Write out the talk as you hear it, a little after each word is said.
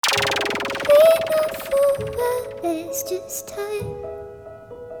there's just time.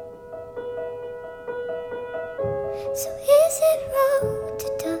 So is it wrong to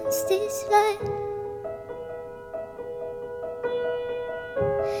dance this line?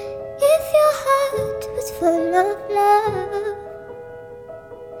 If your heart was full of love,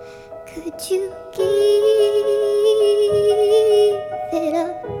 could you give it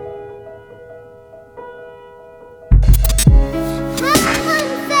up?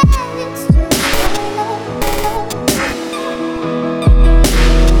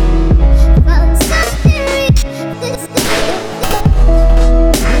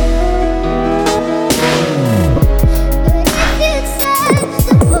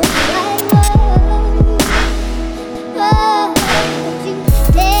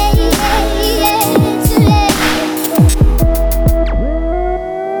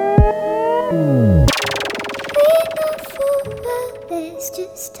 There's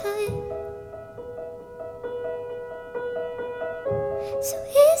just time. So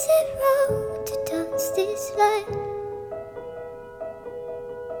is it wrong to dance this line?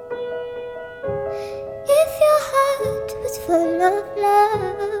 If your heart was full of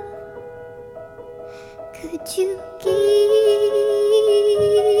love, could you give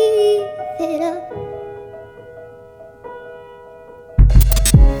it up?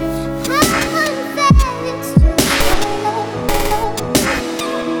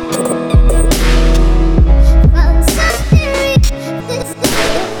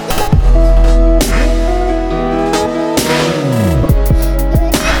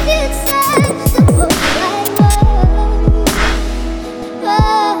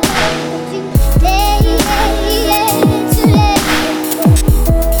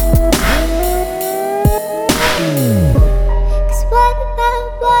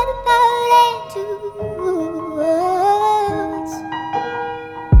 What about angels?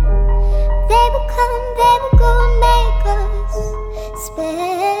 They will come, they will go, make us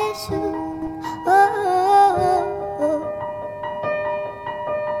special.